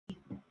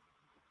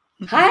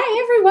Hi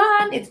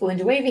everyone, it's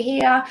Belinda Weaver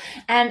here,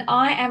 and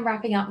I am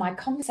wrapping up my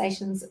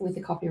conversations with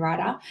the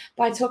copywriter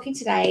by talking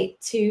today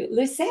to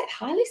Lucette.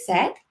 Hi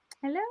Lucette.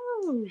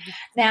 Hello.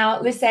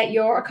 Now Lucette,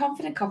 you're a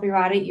confident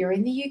copywriter, you're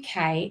in the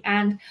UK,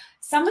 and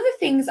some of the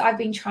things I've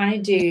been trying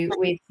to do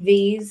with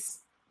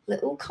these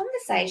little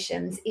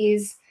conversations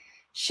is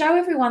show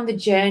everyone the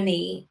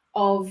journey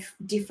of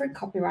different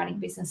copywriting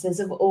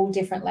businesses of all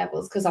different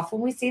levels, because often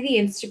we see the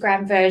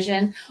Instagram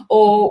version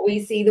or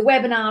we see the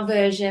webinar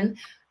version.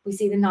 We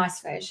see the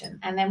nice version,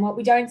 and then what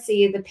we don't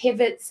see are the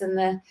pivots and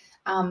the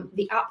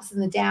ups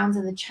and the downs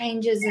and the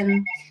changes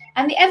and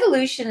the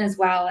evolution as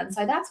well. And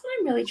so that's what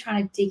I'm really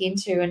trying to dig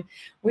into. And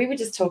we were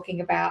just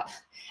talking about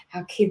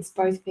our kids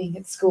both being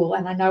at school,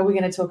 and I know we're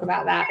going to talk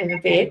about that in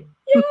a bit.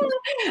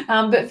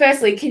 Yeah. But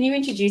firstly, can you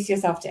introduce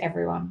yourself to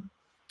everyone?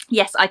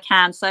 Yes, I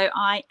can. So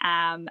I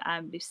am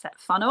Lucette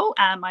Funnel,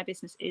 and my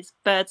business is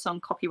Birdsong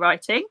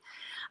Copywriting.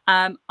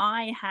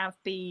 I have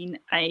been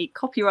a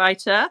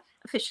copywriter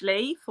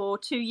officially for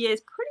 2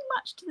 years, pretty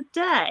much to the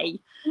day.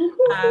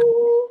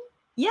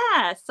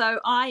 Yeah,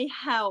 so I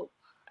help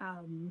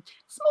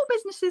small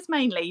businesses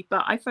mainly,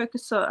 but I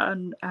focus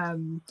on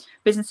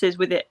businesses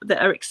with it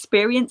that are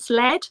experience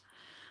led.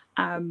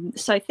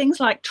 So things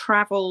like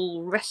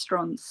travel,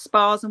 restaurants,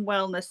 spas and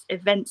wellness,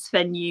 events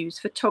venues,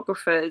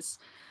 photographers.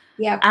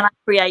 Yeah. And I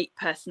create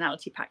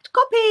personality packed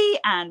copy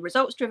and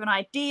results driven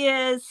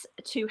ideas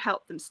to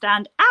help them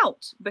stand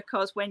out,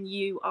 because when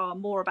you are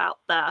more about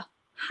the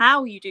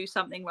how you do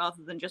something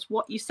rather than just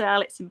what you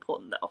sell, it's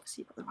important that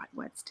obviously you've got the right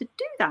words to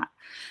do that.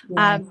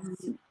 Yes.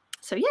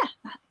 So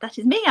yeah, that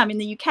is me. I'm in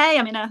the UK.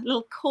 I'm in a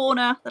little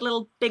corner, a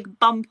little big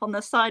bump on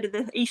the side of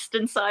the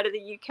eastern side of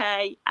the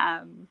UK.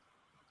 I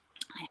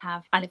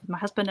live with my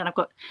husband, and I've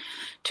got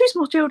 2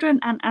 small children,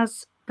 and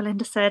as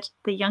Belinda said,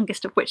 the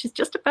youngest of which is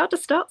just about to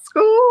start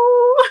school.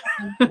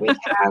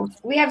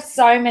 we have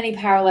so many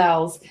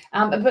parallels.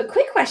 But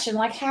quick question,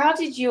 like, how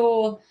did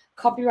your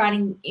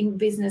copywriting in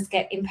business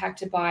get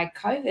impacted by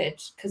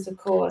COVID? Because of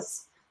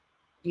course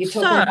you're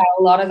talking about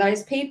a lot of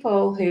those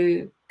people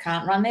who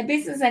can't run their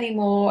business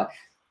anymore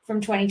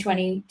from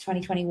 2020,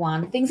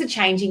 2021. Things are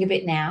changing a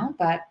bit now,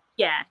 but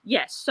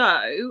yeah.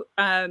 So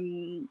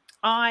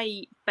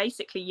I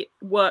basically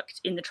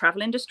worked in the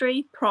travel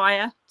industry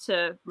prior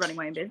to running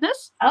my own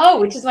business. Oh,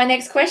 which is my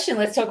next question.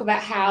 Let's talk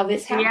about how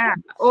this happened. Yeah,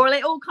 or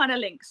it all kind of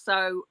links.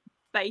 So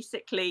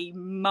basically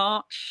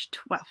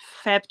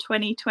Feb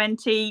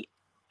 2020,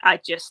 I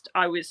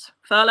was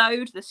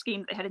furloughed, the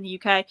scheme that they had in the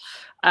UK.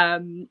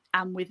 And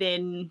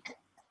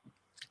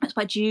that's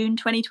by June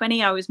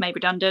 2020, I was made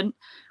redundant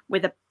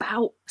with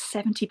about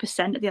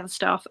 70% of the other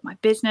staff at my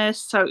business.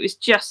 So it was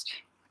just,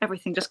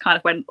 everything just kind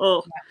of went,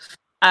 oh.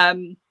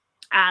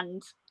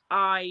 And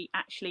I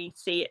actually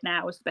see it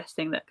now as the best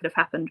thing that could have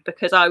happened,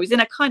 because I was in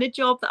a kind of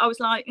job that I was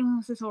like,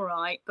 this is all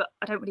right, but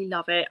I don't really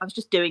love it. I was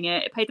just doing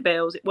it. It paid the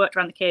bills. It worked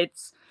around the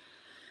kids.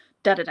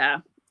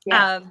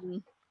 Yeah.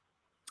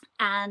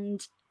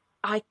 And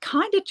I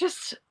kind of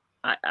just,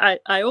 I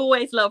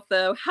always love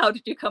the how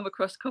did you come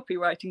across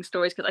copywriting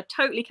stories, because I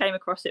totally came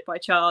across it by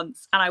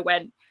chance. And I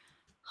went,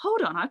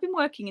 hold on, I've been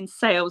working in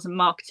sales and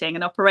marketing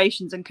and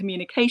operations and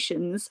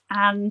communications,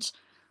 and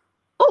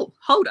oh,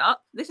 hold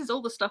up, this is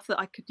all the stuff that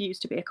I could use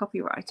to be a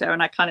copywriter.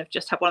 And I kind of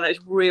just had one of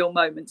those real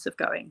moments of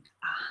going,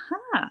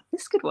 aha,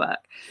 this could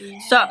work. Yeah.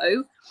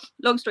 So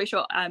long story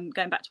short,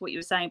 going back to what you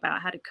were saying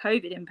about how did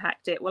COVID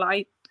impact it? Well,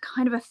 I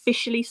kind of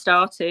officially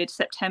started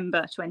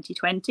September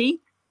 2020,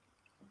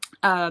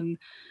 kind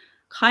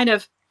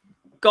of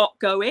got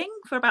going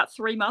for about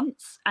 3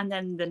 months. And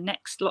then the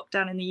next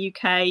lockdown in the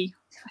UK, I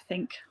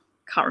think,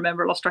 can't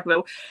remember, I lost track of it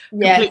all,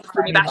 completely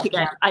threw me back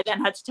again. I then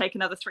had to take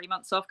another 3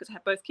 months off because I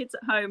had both kids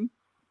at home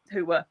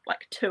who were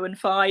like 2 and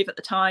 5 at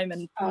the time,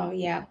 and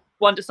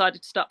one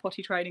decided to start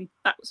potty training.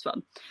 That was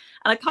fun,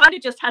 and I kind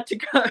of just had to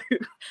go,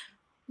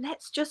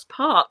 let's just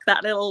park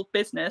that little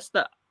business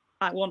that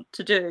I want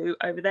to do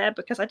over there,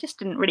 because I just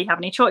didn't really have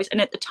any choice.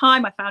 And at the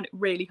time I found it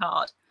really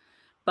hard,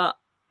 but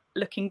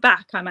looking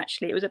back,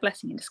 it was a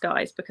blessing in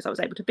disguise, because I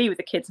was able to be with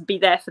the kids and be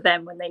there for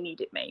them when they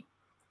needed me.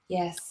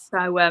 Yes.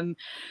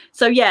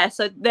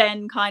 So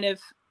then kind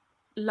of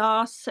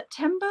last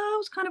September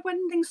was kind of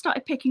when things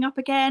started picking up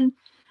again.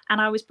 And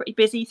I was pretty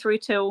busy through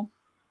till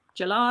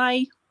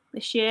July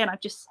this year. And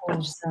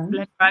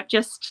I've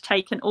just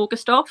taken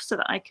August off so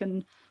that I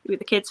can be with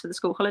the kids for the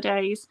school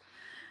holidays.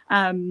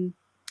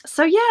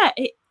 So yeah,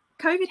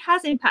 COVID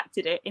has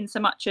impacted it in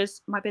so much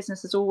as my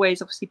business has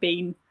always obviously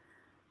been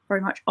very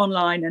much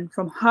online and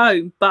from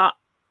home. But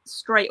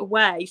straight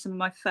away, some of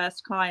my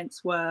first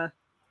clients were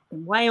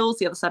in Wales,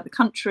 the other side of the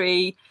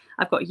country.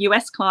 I've got a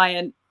US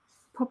client.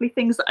 Probably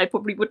things that I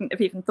probably wouldn't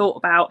have even thought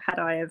about had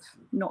I have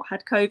not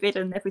had COVID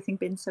and everything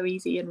been so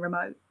easy and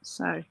remote.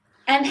 So,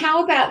 and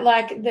how about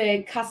like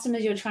the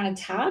customers you're trying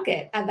to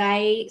target? Are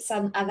they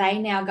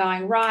now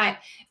going, right,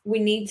 we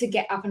need to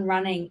get up and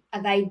running?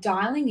 Are they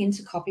dialing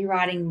into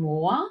copywriting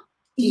more?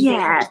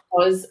 Yeah,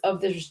 because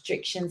of the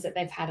restrictions that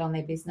they've had on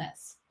their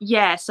business.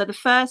 Yeah. So the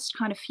first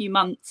kind of few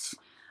months,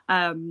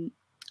 I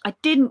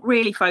didn't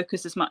really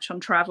focus as much on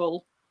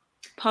travel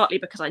partly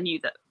because I knew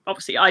that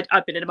obviously I'd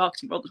been in a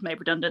marketing role that was made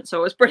redundant, so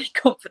I was pretty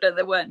confident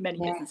there weren't many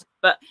businesses.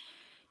 But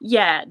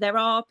yeah, there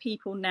are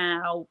people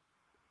now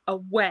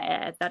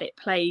aware that it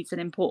plays an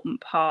important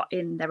part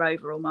in their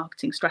overall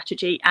marketing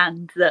strategy,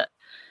 and that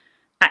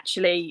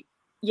actually,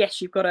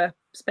 yes, you've got to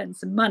spend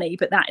some money,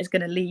 but that is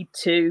going to lead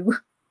to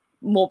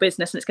more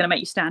business and it's going to make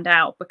you stand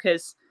out.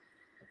 Because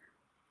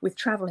with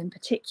travel in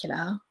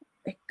particular,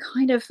 it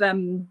kind of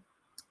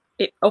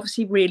it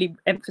obviously really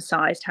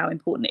emphasized how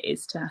important it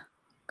is to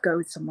go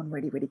with someone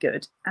really, really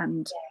good.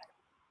 And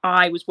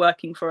I was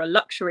working for a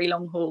luxury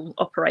long haul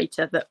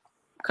operator that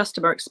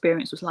customer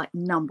experience was like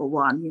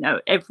 #1. You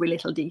know, every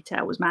little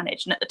detail was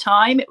managed, and at the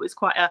time it was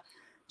quite a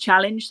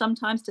challenge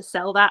sometimes to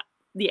sell that,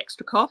 the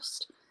extra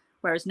cost,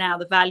 whereas now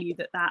the value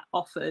that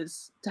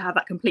offers, to have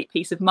that complete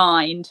peace of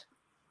mind.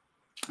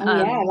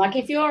 Like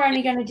if you're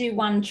only going to do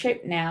one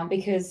trip now,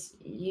 because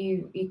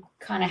you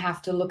kind of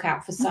have to look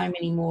out for so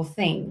many more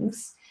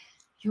things,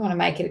 you want to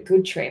make it a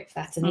good trip.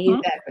 That's an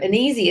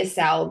easier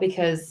sell,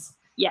 because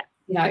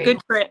a good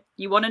trip,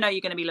 you want to know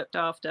you're going to be looked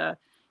after.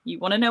 You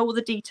want to know all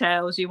the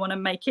details. You want to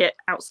make it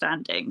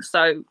outstanding.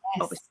 So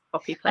obviously,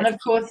 copy plays. And of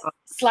course,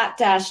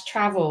 slapdash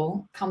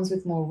travel comes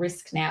with more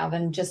risk now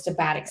than just a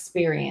bad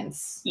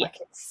experience. Like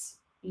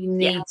you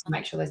need to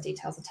make sure those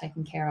details are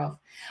taken care of.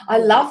 I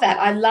love that.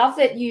 I love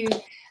that you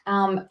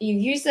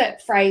use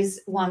that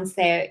phrase once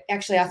there.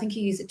 Actually, I think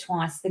you use it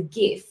twice. The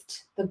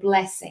gift, the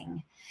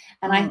blessing.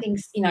 And I think,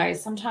 you know,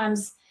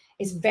 sometimes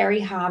it's very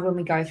hard when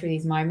we go through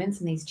these moments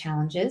and these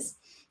challenges.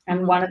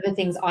 And one of the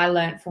things I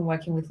learned from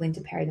working with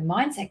Linda Perry, the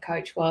mindset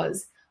coach,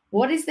 was,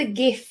 what is the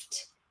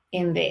gift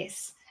in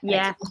this? And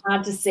it's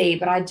hard to see,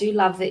 but I do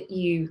love that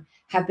you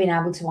have been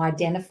able to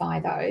identify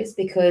those,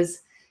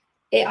 because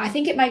I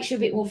think it makes you a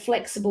bit more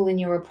flexible in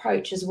your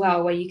approach as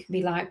well, where you can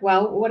be like,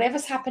 well,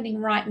 whatever's happening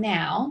right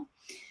now,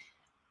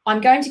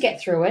 I'm going to get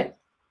through it.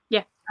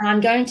 Yeah. And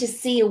I'm going to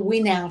see a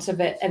win out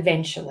of it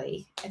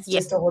eventually. It's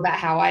just all about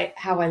how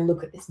I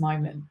look at this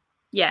moment.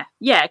 Yeah,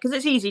 because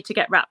it's easy to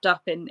get wrapped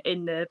up in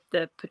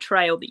the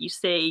portrayal that you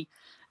see,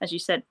 as you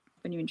said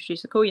when you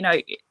introduced the call. You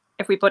know,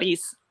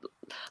 everybody's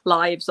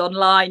lives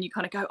online. You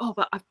kind of go, oh,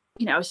 but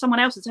someone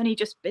else has only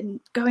just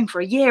been going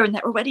for a year and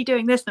they're already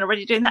doing this and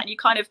already doing that.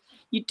 And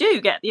you do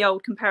get the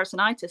old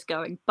comparisonitis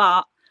going,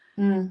 but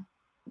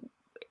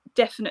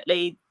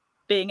definitely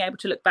being able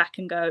to look back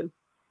and go,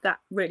 that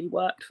really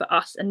worked for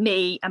us and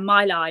me and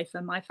my life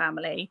and my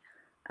family.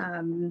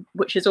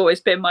 Which has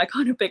always been my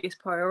kind of biggest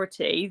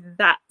priority.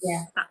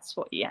 That's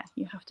what you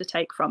have to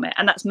take from it,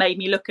 and that's made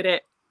me look at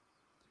it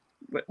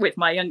with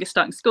my youngest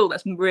starting school.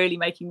 That's really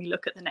making me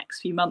look at the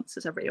next few months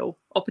as a real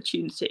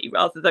opportunity,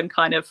 rather than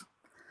kind of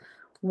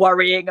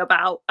worrying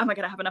about, am I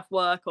going to have enough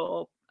work,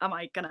 or am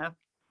I going to,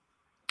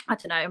 I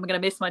don't know, am I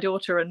going to miss my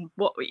daughter, and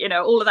what,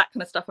 all of that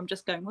kind of stuff. I'm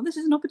just going, well, this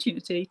is an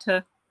opportunity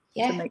to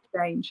make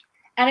change.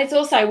 And it's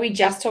also, we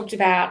just talked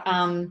about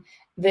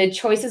the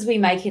choices we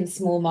make in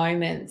small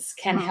moments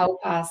can help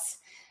us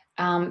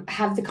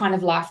have the kind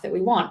of life that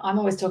we want. I'm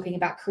always talking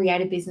about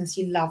create a business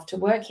you love to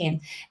work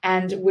in.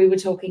 And we were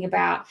talking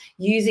about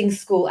using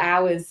school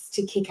hours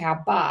to kick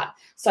our butt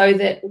so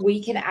that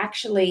we can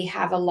actually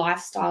have a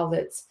lifestyle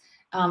that's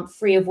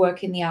free of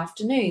work in the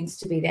afternoons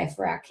to be there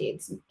for our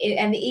kids,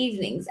 and the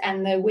evenings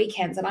and the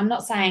weekends. And I'm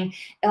not saying,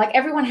 like,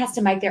 everyone has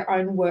to make their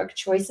own work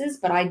choices,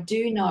 but I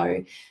do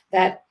know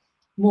that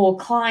more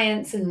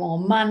clients and more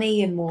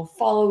money and more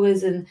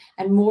followers and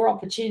more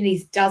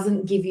opportunities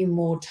doesn't give you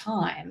more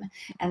time.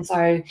 And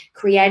so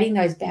creating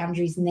those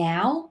boundaries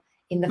now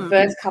in the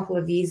first couple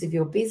of years of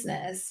your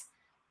business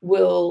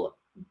will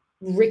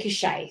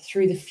ricochet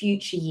through the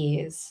future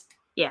years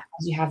as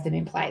you have them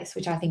in place,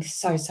 which I think is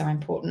so, so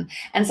important.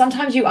 And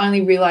sometimes you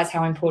only realize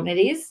how important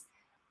it is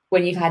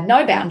when you've had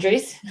no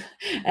boundaries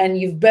and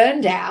you've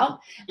burned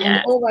out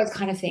and all those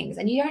kind of things.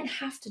 And you don't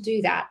have to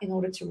do that in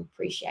order to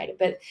appreciate it.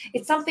 But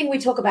it's something we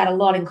talk about a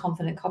lot in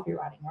confident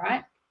copywriting,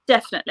 right?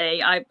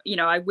 Definitely. I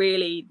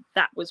really,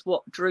 that was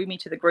what drew me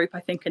to the group, I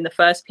think, in the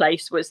first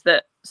place, was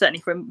that, certainly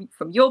from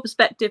your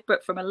perspective,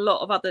 but from a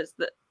lot of others,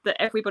 that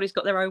everybody's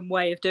got their own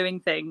way of doing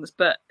things,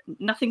 but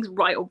nothing's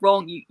right or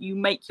wrong. You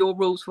make your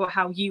rules for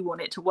how you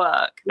want it to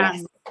work.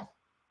 Yes.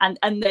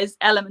 And there's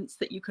elements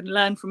that you can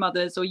learn from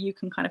others, or you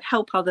can kind of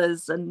help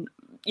others, and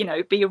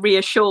be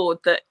reassured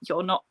that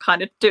you're not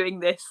kind of doing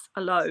this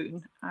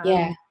alone.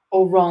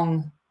 Or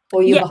wrong,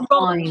 or you're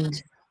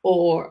behind,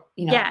 or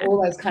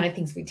all those kind of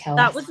things we tell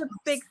that was a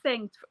big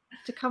thing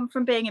to come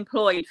from being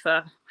employed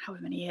for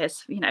however many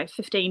years,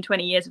 15,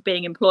 20 years of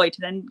being employed, to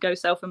then go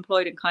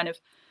self-employed, and kind of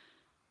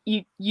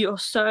I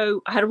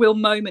had a real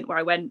moment where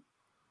I went,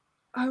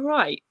 oh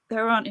right,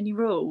 there aren't any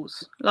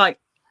rules. Like,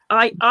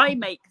 I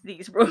make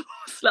these rules.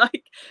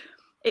 Like,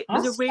 it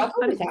was a real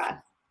kind of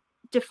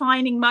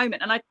defining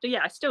moment. And I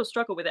still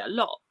struggle with it a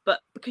lot, but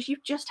because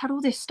you've just had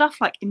all this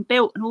stuff like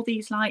inbuilt, and all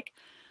these like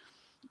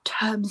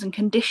terms and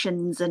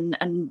conditions and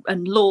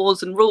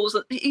laws and rules,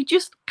 you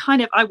just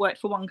kind of, I worked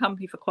for one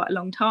company for quite a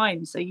long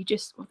time, so you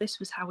just, well, this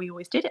was how we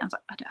always did it. I was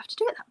like, I don't have to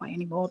do it that way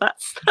anymore. I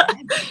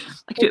can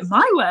do it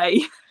my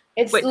way.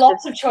 It's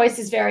lots of choice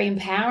is very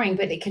empowering,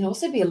 but it can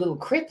also be a little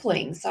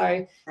crippling. So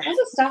all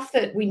the stuff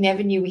that we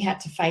never knew we had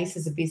to face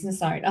as a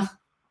business owner.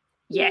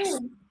 Yes,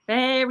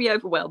 very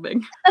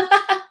overwhelming.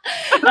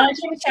 And I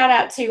just want to shout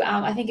out to,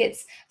 I think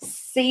it's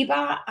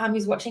Seba,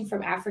 who's watching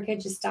from Africa,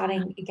 just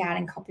starting again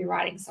in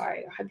copywriting. So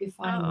I hope you're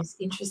finding this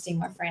interesting,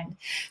 my friend.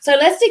 So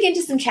let's dig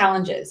into some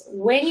challenges.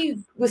 When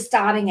you were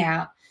starting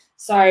out,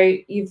 so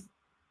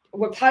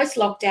we're post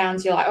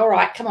lockdowns, you're like, all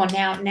right, come on,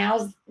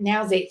 now's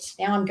it.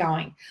 Now I'm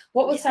going.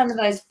 What were some of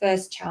those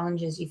first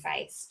challenges you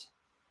faced?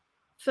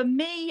 For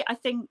me, I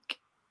think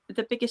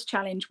the biggest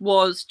challenge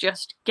was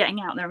just getting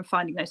out there and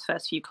finding those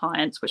first few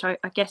clients, which I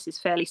guess is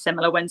fairly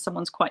similar when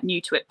someone's quite new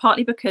to it,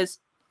 partly because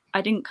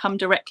I didn't come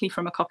directly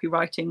from a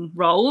copywriting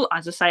role.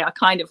 As I say, I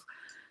kind of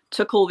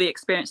took all the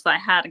experience that I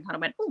had and kind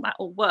of went, oh, that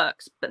all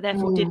works, but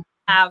therefore didn't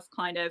have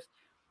kind of,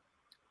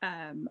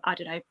 I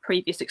don't know,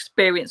 previous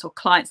experience or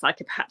clients that I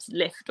could perhaps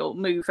lift or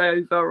move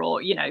over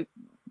or, you know,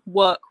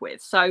 work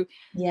with. So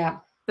yeah.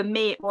 For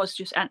me, it was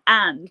just,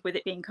 and with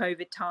it being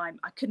COVID time,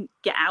 I couldn't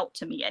get out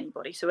to meet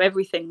anybody. So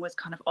everything was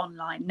kind of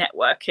online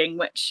networking,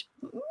 which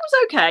was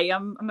okay.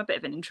 I'm a bit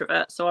of an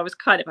introvert, so I was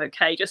kind of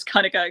okay, just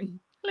kind of going,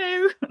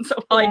 hello, and sort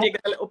of hiding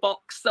in a little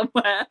box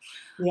somewhere.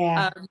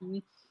 Yeah.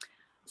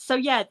 So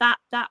yeah,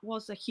 that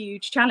was a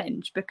huge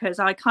challenge because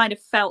I kind of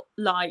felt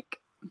like,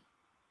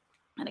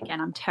 and again,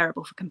 I'm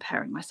terrible for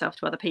comparing myself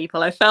to other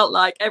people. I felt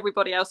like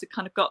everybody else had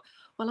kind of got,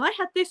 well, I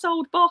had this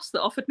old boss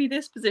that offered me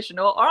this position,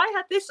 or I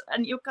had this,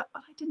 and you'll go,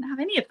 well, I didn't have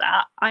any of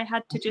that. I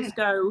had to just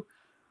go,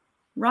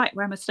 right,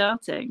 where am I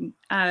starting?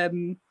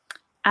 And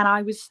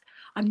I'm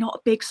not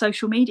a big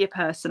social media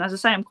person. As I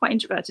say, I'm quite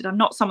introverted. I'm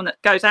not someone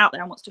that goes out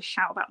there and wants to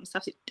shout about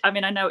themselves. I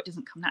mean, I know it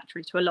doesn't come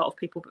naturally to a lot of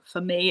people, but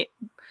for me,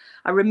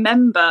 I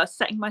remember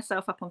setting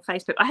myself up on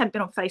Facebook. I hadn't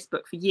been on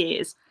Facebook for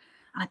years,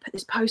 and I put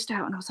this post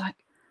out, and I was like,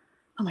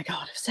 oh my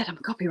God, I've said I'm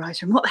a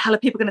copywriter, and what the hell are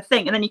people going to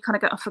think? And then you kind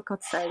of go, oh, for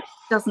God's sake,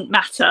 it doesn't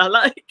matter.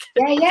 Like,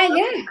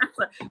 yeah.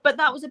 But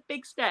that was a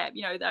big step,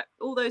 you know, that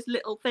all those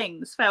little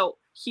things felt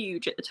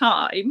huge at the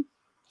time.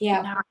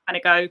 Yeah. Now I kind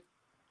of go,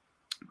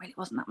 well, it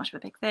wasn't that much of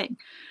a big thing.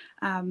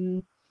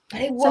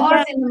 But it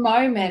was in the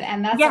moment.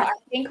 And that's what I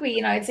think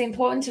it's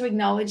important to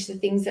acknowledge the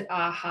things that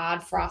are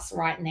hard for us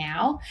right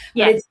now.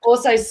 But it's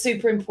also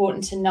super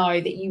important to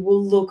know that you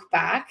will look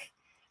back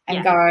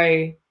and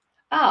go,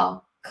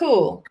 oh,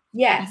 cool.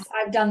 Yes,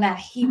 I've done that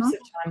heaps of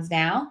times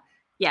now.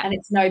 Yeah. And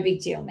it's no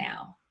big deal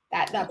now.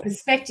 That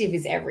perspective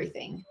is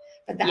everything.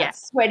 But that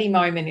sweaty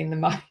moment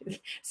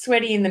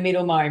sweaty in the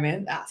middle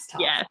moment, that's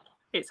tough. Yeah,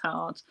 it's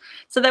hard.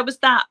 So there was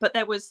that, but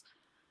there was,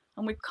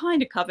 and we've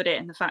kind of covered it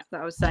in the fact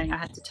that I was saying I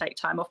had to take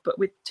time off, but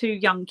with 2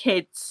 young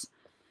kids,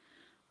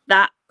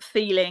 that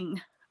feeling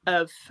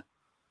of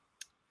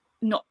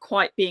not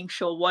quite being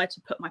sure where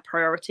to put my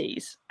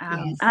priorities.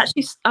 And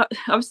actually,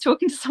 I was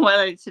talking to someone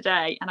earlier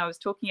today, and I was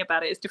talking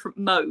about it as different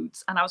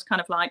modes, and I was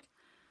kind of like,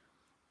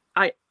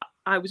 I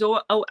was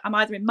I'm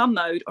either in mum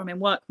mode or I'm in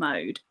work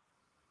mode,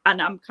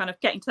 and I'm kind of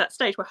getting to that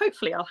stage where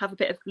hopefully I'll have a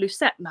bit of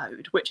Lucette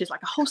mode, which is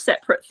like a whole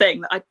separate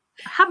thing that I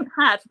haven't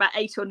had for about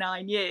 8 or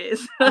 9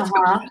 years.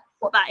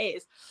 What that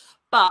is,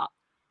 but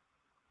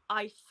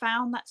I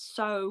found that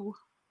so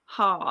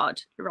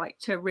hard, right,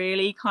 to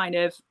really kind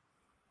of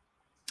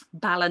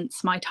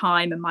balance my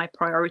time and my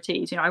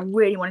priorities. You know, I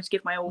really wanted to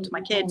give my all to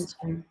my kids,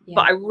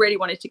 but I really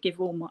wanted to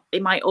give all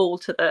my all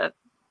to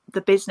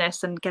the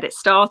business and get it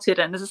started.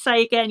 And as I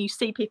say again, you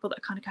see people that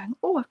are kind of going,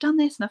 oh, I've done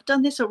this and I've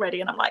done this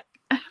already, and I'm like,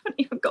 I haven't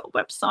even got a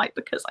website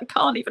because I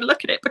can't even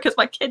look at it because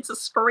my kids are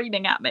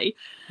screaming at me.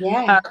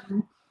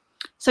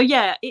 So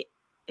yeah, it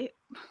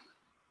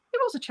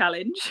was a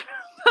challenge,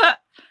 but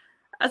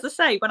as I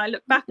say, when I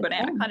look back on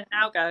it, I kind of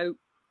now go,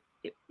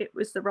 it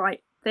was the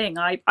right thing.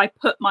 I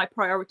put my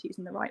priorities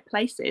in the right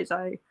places.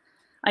 I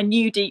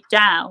knew deep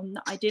down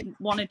that I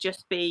didn't want to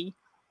just be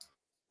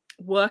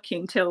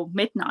working till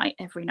midnight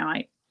every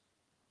night.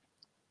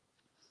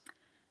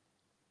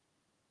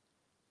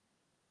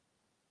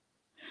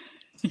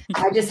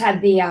 I just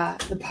had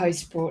the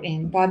post brought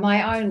in by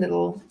my own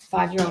little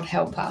 5-year-old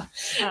helper.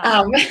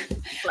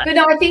 But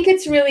no, I think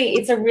it's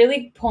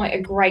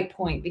a great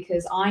point,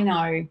 because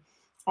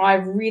I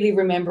really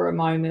remember a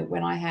moment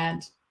when I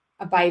had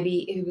a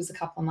baby who was a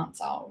couple of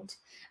months old,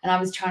 and I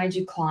was trying to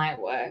do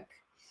client work,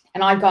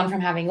 and I'd gone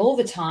from having all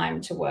the time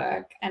to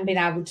work and been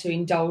able to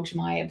indulge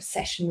my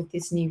obsession with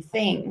this new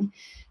thing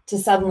to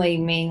suddenly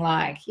being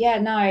like, yeah,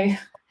 no,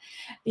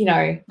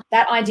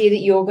 that idea that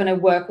you're going to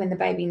work when the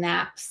baby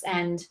naps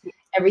and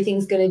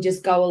everything's going to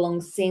just go along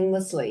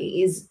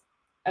seamlessly is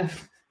a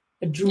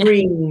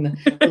dream.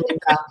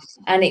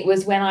 And it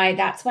was when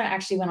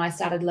I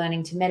started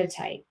learning to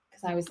meditate,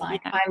 because I was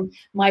like,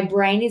 my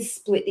brain is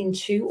split in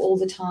 2 all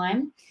the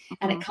time,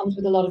 and it comes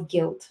with a lot of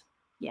guilt.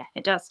 Yeah,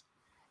 it does.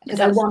 Because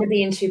I want to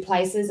be in 2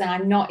 places and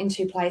I'm not in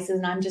 2 places,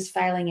 and I'm just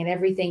failing at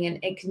everything, and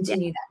it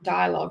continued that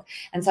dialogue.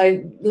 And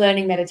so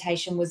learning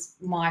meditation was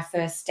my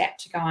first step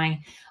to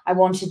going, I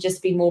want to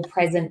just be more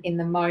present in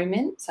the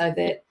moment, so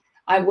that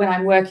when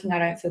I'm working, I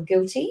don't feel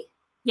guilty.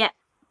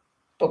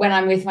 But when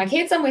I'm with my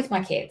kids, I'm with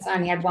my kids. I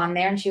only had one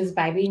there and she was a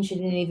baby and she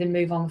didn't even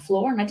move on the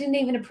floor. And I didn't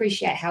even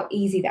appreciate how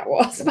easy that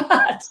was. But well,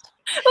 that's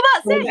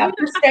it. You look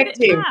back at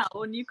it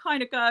now and you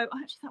kind of go,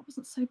 actually, that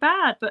wasn't so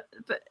bad. But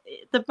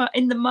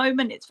in the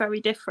moment, it's very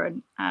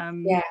different.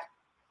 Yeah.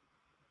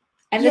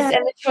 And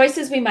the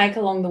choices we make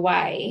along the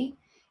way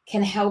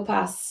can help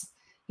us.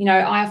 You know,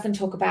 I often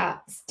talk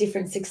about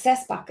different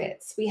success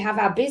buckets. We have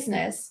our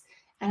business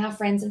and our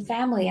friends and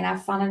family and our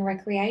fun and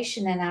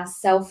recreation and our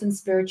self and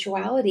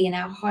spirituality and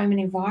our home and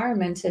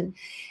environment. And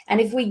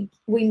if we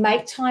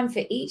make time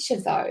for each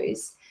of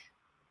those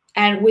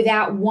and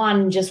without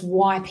one just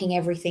wiping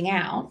everything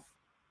out,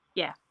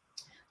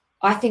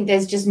 I think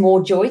there's just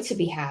more joy to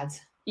be had.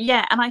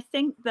 Yeah, and I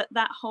think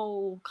that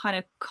whole kind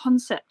of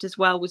concept as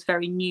well was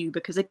very new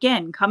because,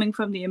 again, coming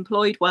from the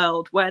employed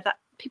world where that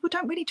people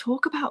don't really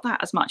talk about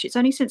that as much. It's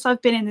only since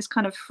I've been in this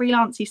kind of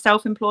freelancey,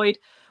 self-employed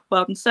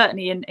world, and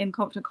certainly in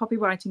confident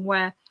copywriting,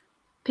 where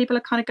people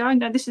are kind of going,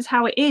 no, this is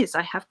how it is.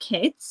 I have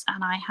kids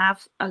and I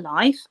have a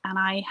life and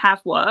I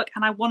have work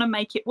and I want to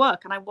make it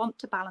work and I want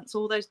to balance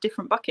all those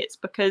different buckets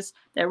because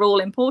they're all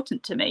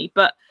important to me.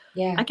 But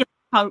I guess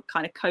how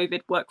kind of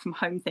COVID work from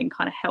home thing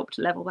kind of helped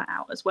level that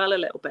out as well a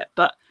little bit.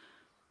 But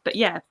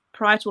yeah,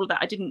 prior to all of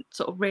that, I didn't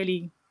sort of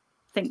really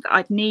think that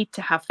I'd need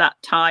to have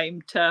that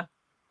time to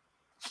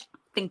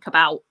think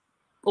about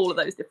all of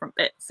those different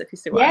bits, if you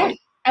see what I mean.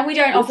 And we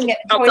don't often get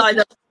I was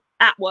either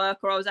at work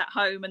or I was at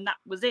home and that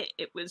was it.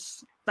 It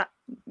was that,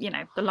 you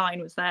know, the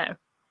line was there.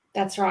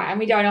 That's right. And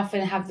we don't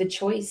often have the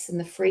choice and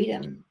the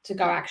freedom to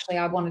go, actually,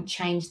 I want to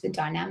change the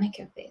dynamic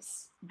of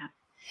this. No.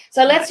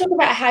 So let's talk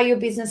about how your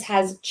business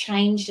has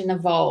changed and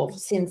evolved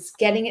since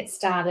getting it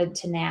started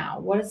to now.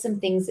 What are some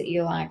things that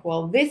you're like,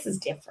 well, this is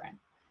different?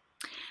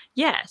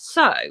 Yeah.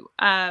 So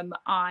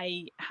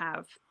I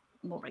have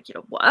more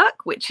regular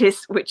work, which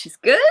is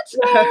good.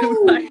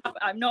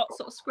 I'm not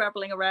sort of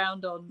scrabbling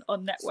around on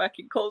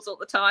networking calls all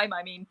the time.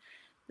 I mean,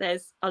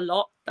 there's a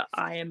lot that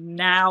I am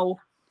now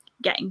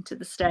getting to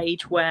the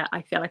stage where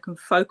I feel I can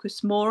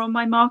focus more on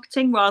my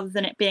marketing rather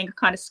than it being a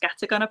kind of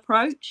scattergun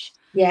approach.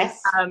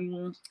 Yes.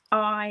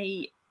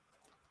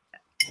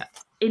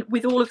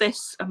 With all of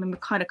this, I mean,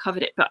 we've kind of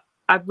covered it, but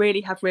I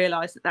really have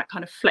realized that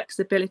kind of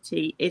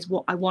flexibility is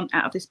what I want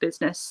out of this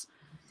business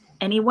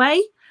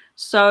anyway.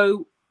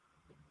 So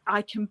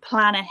I can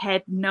plan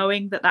ahead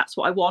knowing that that's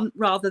what I want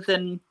rather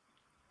than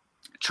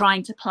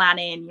trying to plan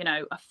in, you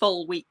know, a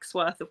full week's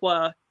worth of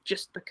work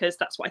just because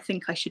that's what I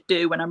think I should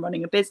do when I'm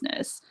running a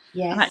business.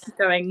 Yes. I'm actually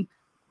going,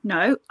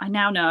 no, I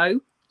now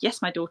know,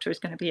 yes, my daughter is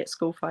going to be at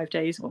school 5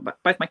 days, or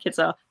both my kids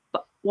are,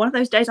 but one of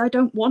those days I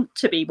don't want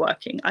to be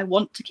working. I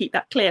want to keep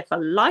that clear for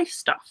life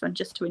stuff and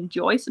just to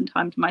enjoy some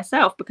time to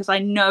myself because I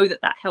know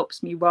that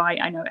helps me write.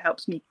 I know it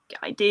helps me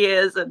get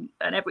ideas and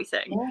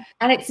everything. Yeah.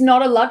 And it's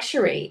not a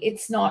luxury.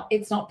 It's not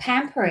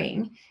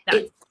pampering. No.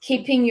 It's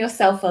keeping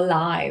yourself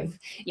alive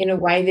in a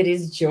way that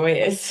is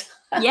joyous.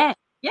 Yeah.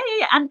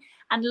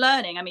 And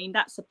learning. I mean,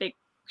 that's a big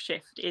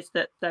shift, is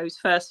that those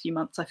first few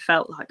months I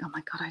felt like, oh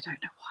my God, I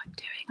don't know what I'm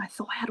doing. I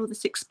thought I had all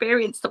this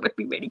experience that would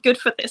be really good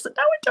for this, and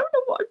now I don't know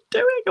what I'm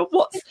doing, and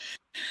what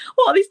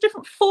are these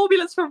different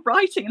formulas for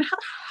writing, and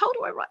how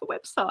do I write a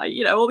website,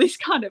 you know, all these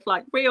kind of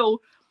like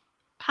real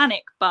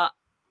panic. But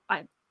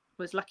I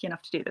was lucky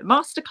enough to do the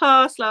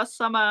masterclass last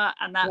summer,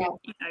 and that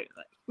you know,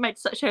 made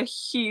such a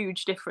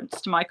huge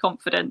difference to my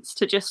confidence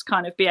to just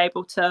kind of be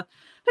able to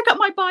pick up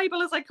my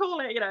Bible, as I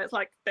call it. You know, it's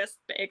like this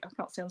big, I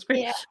can't see on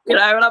screen, you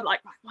know, and I'm like,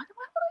 why would I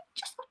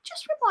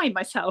just remind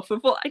myself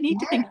of what I need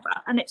to think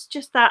about? And it's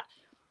just that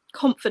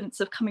confidence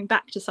of coming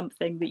back to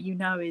something that you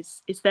know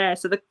is there.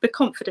 So the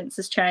confidence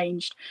has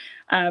changed.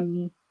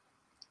 Having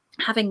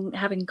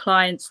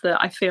clients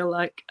that I feel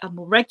like are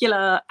more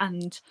regular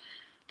and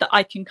that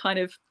I can kind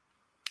of,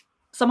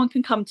 someone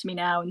can come to me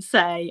now and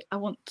say, I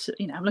want to,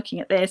 you know, I'm looking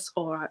at this,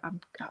 or I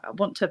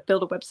want to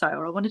build a website,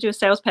 or I want to do a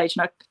sales page.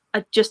 And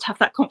I just have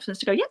that confidence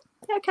to go,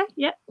 okay.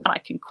 And I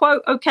can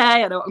quote,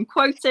 okay, I know what I'm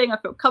quoting. I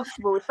feel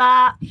comfortable with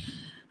that.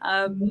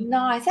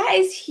 Nice. That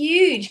is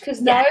huge,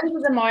 because those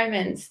are the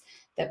moments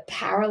that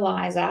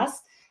paralyze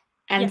us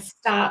and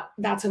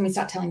that's when we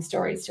start telling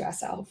stories to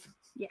ourselves.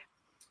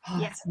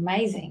 That's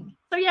amazing.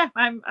 So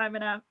I'm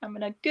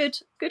in a good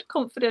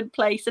confident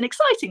place, an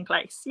exciting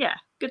place.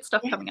 Good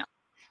stuff coming up.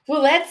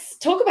 Well, let's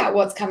talk about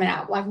what's coming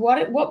up. Like,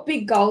 what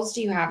big goals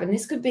do you have? And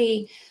this could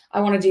be,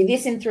 I want to do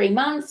this in 3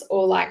 months,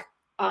 or like,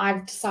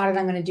 I've decided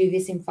I'm going to do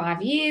this in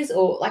 5 years,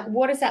 or like,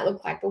 what does that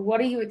look like? But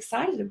what are you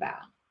excited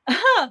about?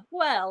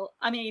 Well,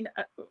 I mean,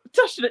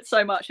 touched on it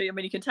so much. I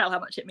mean, you can tell how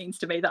much it means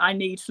to me that I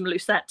need some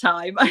Lucette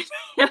time.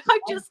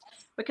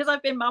 Because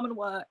I've been mum and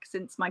work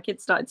since my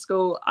kids started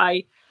school.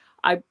 A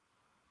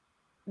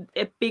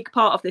big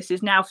part of this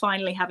is now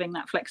finally having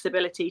that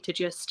flexibility to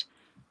just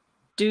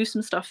do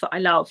some stuff that I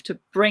love, to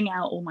bring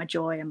out all my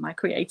joy and my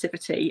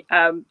creativity.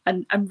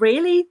 And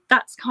really,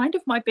 that's kind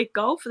of my big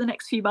goal for the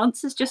next few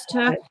months, is just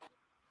to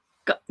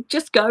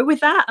just go with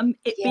that and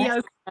it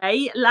Yes. be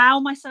okay. Allow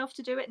myself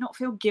to do it, not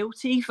feel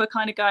guilty for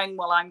kind of going,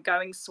 well, I'm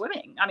going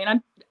swimming. I mean,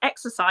 I'm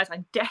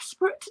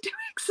desperate to do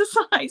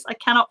exercise. I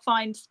cannot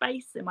find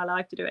space in my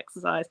life to do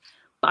exercise,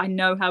 but I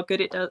know how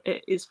good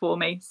it is for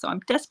me. So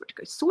I'm desperate to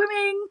go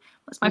swimming.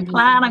 That's my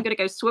plan. I'm going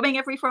to go swimming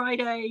every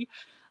Friday.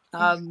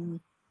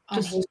 I'm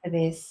here for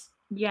this.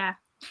 Yeah.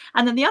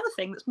 And then the other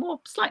thing that's more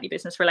slightly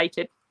business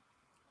related,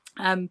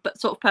 but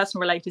sort of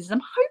personal related, is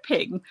I'm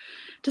hoping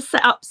to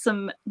set up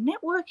some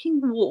networking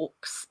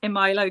walks in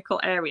my local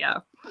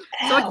area. So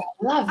I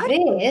love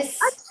this.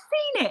 I've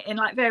seen it in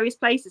like various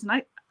places,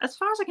 and as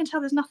far as I can tell,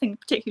 there's nothing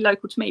particularly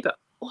local to me, but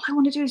all I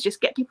want to do is just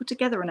get people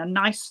together in a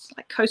nice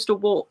like coastal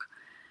walk,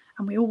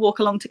 and we all walk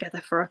along together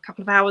for a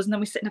couple of hours, and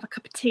then we sit and have a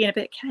cup of tea and a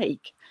bit of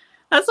cake.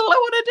 That's all I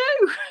want to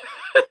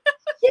do.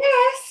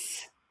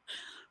 Yes.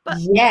 But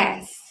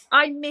yes,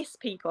 I miss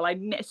people. I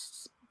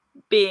miss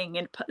being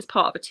as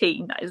part of a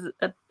team.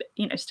 That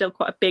is still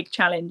quite a big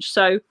challenge.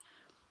 So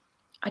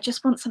I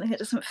just want something that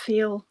doesn't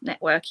feel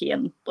networky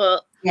and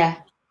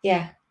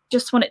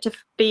just want it to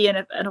be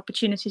an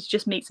opportunity to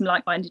just meet some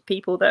like-minded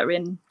people that are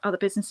in other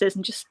businesses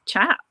and just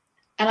chat.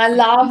 And I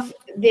love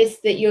this,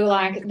 that you're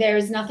like, there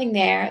is nothing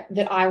there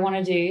that I want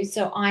to do,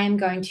 so I am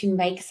going to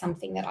make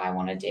something that I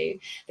want to do.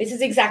 This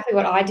is exactly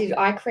what I did.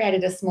 I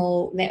created a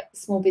small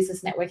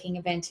business networking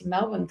event in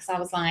Melbourne because I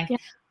was like,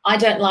 I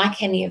don't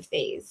like any of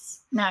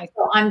these. No.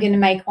 So I'm going to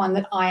make one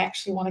that I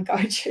actually want to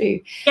go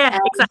to. Yeah,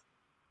 exactly.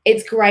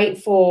 It's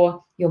great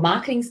for your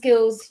marketing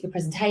skills, your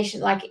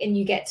presentation, and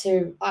you get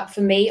to,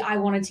 for me, I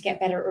wanted to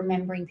get better at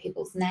remembering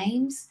people's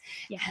names.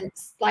 Yeah. And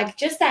it's like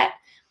just that,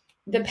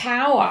 the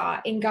power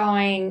in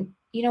going,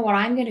 you know what,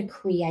 I'm going to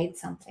create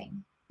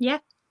something. Yeah.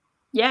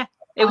 Yeah.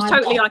 It was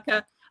totally like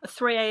a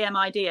 3 a.m.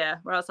 idea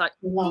where I was like,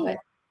 love it.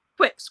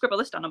 Quick, scribble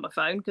this down on my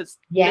phone because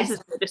this is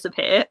going to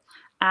disappear.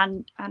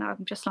 And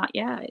I'm just like,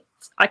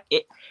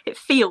 it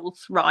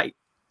feels right.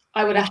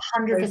 I would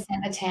 100%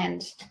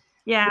 attend.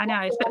 Yeah, I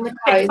know. It's a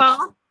bit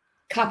far.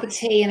 Cup of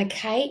tea and a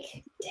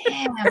cake.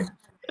 Damn.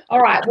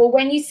 All right. Well,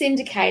 when you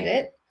syndicate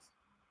it.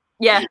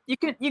 Yeah, you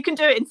can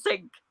do it in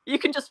sync. You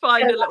can just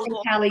find a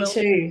little Callie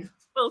too.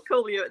 We'll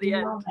call you at the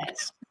end. Love it.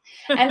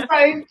 And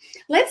so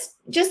let's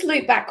just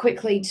loop back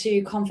quickly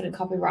to confident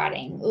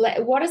copywriting.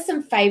 What are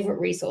some favorite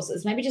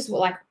resources? Maybe just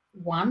like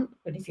one,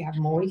 but if you have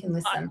more, you can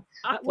list them.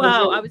 I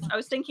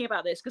was thinking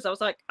about this because I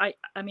was like, I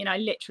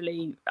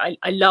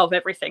love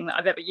everything that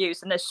I've ever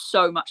used, and there's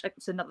so much.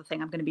 It's another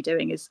thing I'm going to be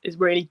doing is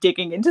really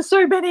digging into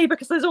so many,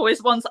 because there's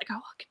always ones like, I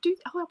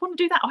want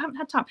to do that. I haven't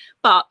had time.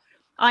 But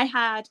I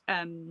had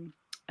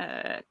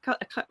a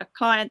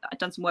client that I'd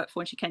done some work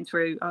for, and she came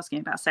through asking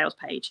about a sales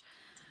page.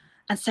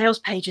 And sales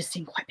pages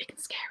seem quite big and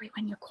scary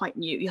when you're quite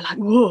new. You're like,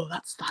 whoa,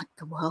 that's like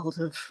the world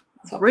of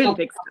really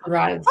big stuff.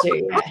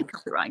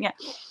 Copywriting, yeah.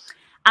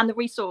 And the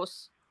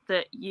resource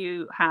that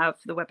you have,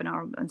 the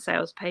webinar on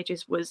sales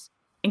pages, was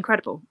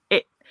incredible.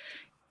 It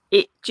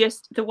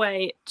just, the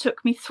way it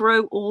took me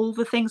through all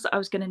the things that I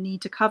was going to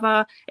need to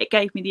cover. It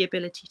gave me the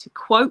ability to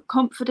quote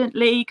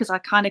confidently, because I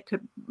kind of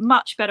could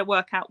much better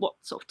work out what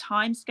sort of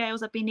time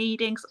scales I'd be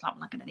needing. So I'm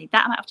not going to need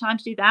that amount of time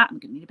to do that. I'm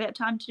going to need a bit of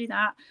time to do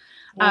that.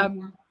 Yeah.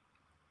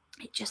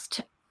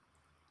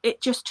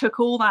 It just took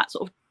all that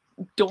sort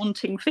of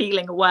daunting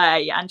feeling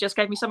away and just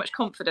gave me so much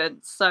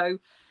confidence. So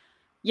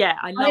yeah,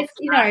 I love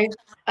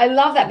I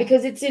love that,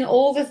 because it's in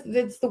all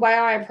that's the way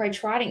I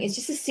approach writing. It's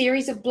just a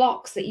series of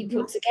blocks that you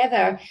put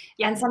together,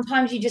 and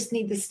sometimes you just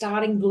need the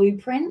starting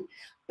blueprint,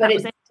 but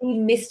it's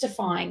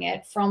demystifying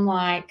it from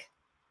like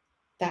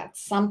that's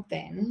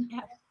something.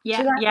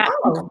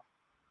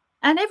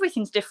 And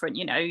everything's different,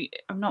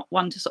 I'm not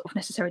one to sort of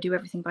necessarily do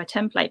everything by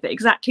template, but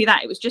exactly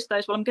that. It was just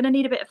those, well, I'm going to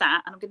need a bit of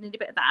that, and I'm going to need a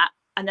bit of that,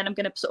 and then I'm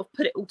going to sort of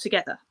put it all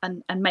together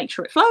and make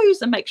sure it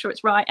flows and make sure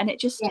it's right. And it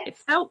just it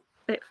felt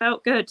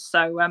good.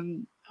 So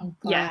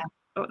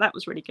that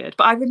was really good.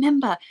 But I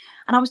remember,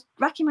 and I was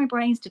racking my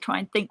brains to try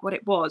and think what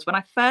it was when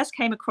I first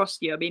came across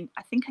you. I mean,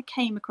 I think I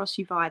came across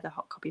you via the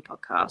Hot Copy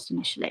podcast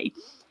initially,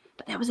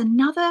 but there was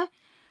another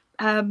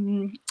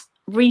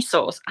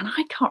resource, and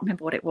I can't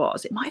remember what it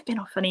was. It might have been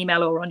off an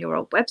email or on your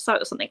old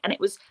website or something. And it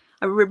was,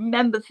 I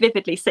remember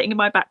vividly sitting in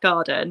my back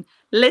garden,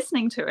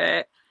 listening to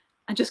it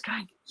and just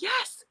going,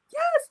 yes,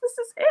 this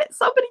is it.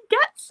 Somebody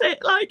gets it.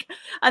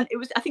 And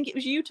I think it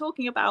was you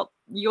talking about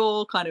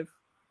your kind of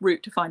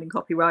route to finding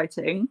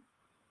copywriting,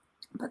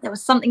 but there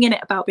was something in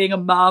it about being a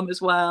mum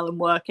as well and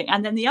working.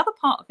 And then the other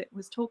part of it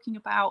was talking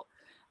about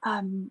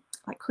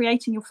like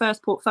creating your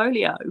first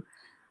portfolio,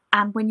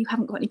 and when you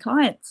haven't got any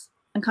clients,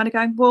 and kind of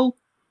going, well,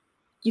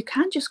 you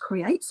can just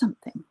create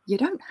something. You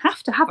don't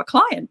have to have a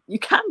client. You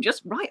can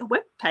just write a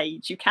web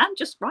page. You can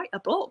just write a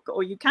blog,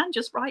 or you can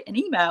just write an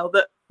email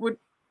that would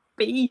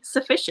be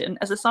sufficient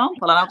as a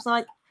sample. And I was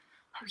like,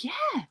 oh yeah,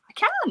 I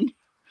can.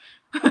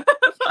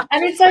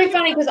 And it's so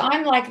funny, because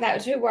I'm like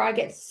that too, where I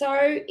get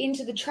so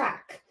into the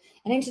track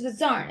and into the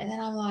zone, and then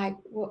I'm like,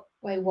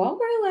 wait, what?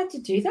 Were I allowed to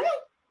do that?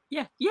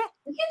 Yeah. We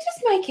can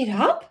just make it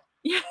up.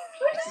 Yeah.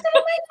 We're just going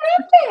to make it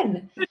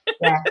happen.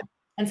 Yeah.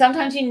 And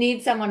sometimes you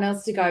need someone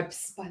else to go,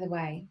 by the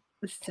way,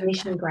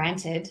 permission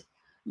granted,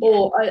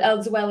 or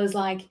as well as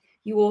like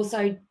you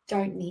also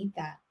don't need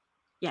that.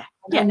 Yeah.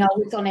 I know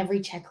it's on every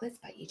checklist,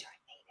 but you don't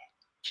need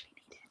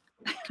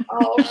it.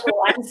 Oh,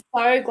 cool. I'm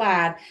so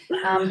glad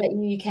that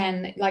you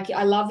can, like,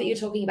 I love that you're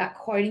talking about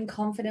quoting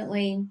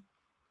confidently,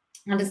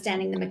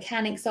 understanding the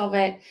mechanics of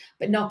it,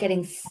 but not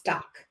getting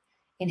stuck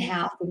in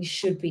how things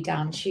should be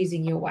done,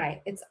 choosing your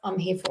way. I'm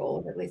here for all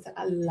of it, Lisa.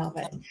 I love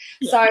it.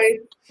 Yeah. So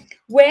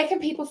where can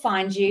people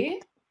find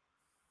you?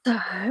 So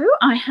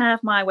I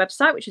have my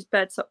website, which is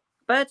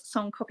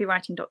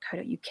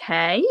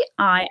birdsongcopywriting.co.uk.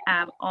 I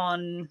am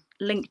on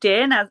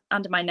LinkedIn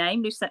under my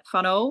name, Lucette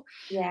Funnel.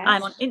 Yes.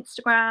 I'm on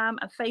Instagram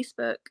and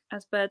Facebook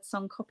as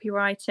Birdsong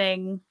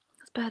Copywriting.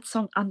 It's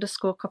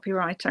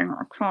Birdsong_copywriting.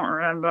 I can't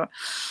remember.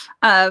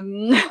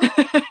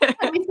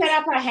 We set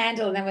up our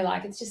handle and then we're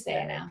like, it's just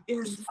there now.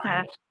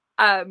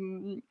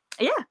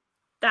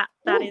 That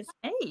is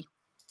me.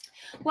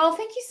 Well,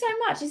 thank you so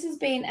much. This has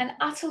been an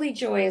utterly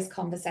joyous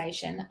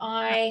conversation.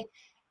 I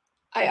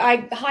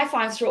high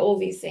fives for all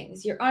these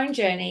things: your own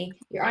journey,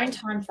 your own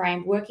time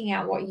frame, working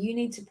out what you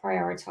need to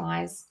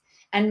prioritize,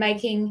 and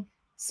making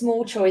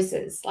small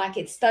choices. Like,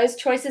 it's those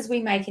choices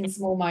we make in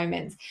small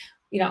moments.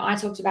 You know, I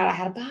talked about I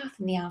had a bath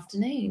in the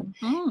afternoon.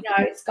 You know,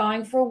 it's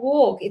going for a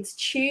walk. It's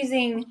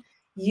choosing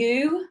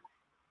you.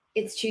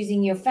 It's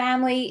choosing your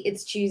family.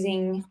 It's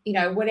choosing, you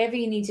know, whatever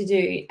you need to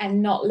do,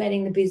 and not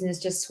letting the business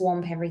just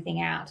swamp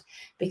everything out,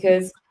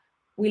 because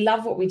we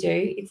love what we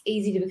do. It's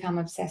easy to become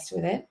obsessed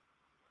with it.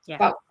 Yeah.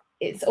 But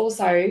it's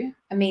also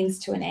a means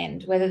to an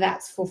end, whether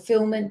that's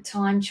fulfillment,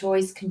 time,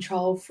 choice,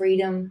 control,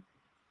 freedom.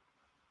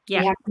 Yeah.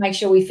 We have to make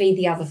sure we feed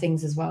the other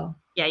things as well.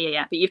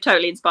 Yeah. But you've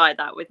totally inspired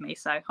that with me.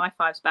 So high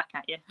fives back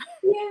at you.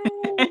 Yeah.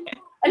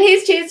 And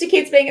here's cheers to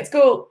kids being at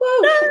school.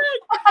 Woo!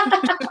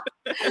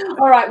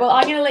 All right. Well,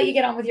 I'm going to let you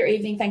get on with your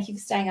evening. Thank you for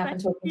staying up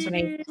and talking to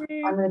me.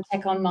 I'm going to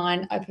check on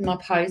mine, open my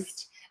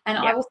post, and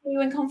I will see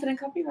you in Confident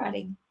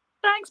Copywriting.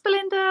 Thanks,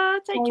 Belinda.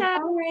 Take care.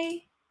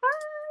 Bye.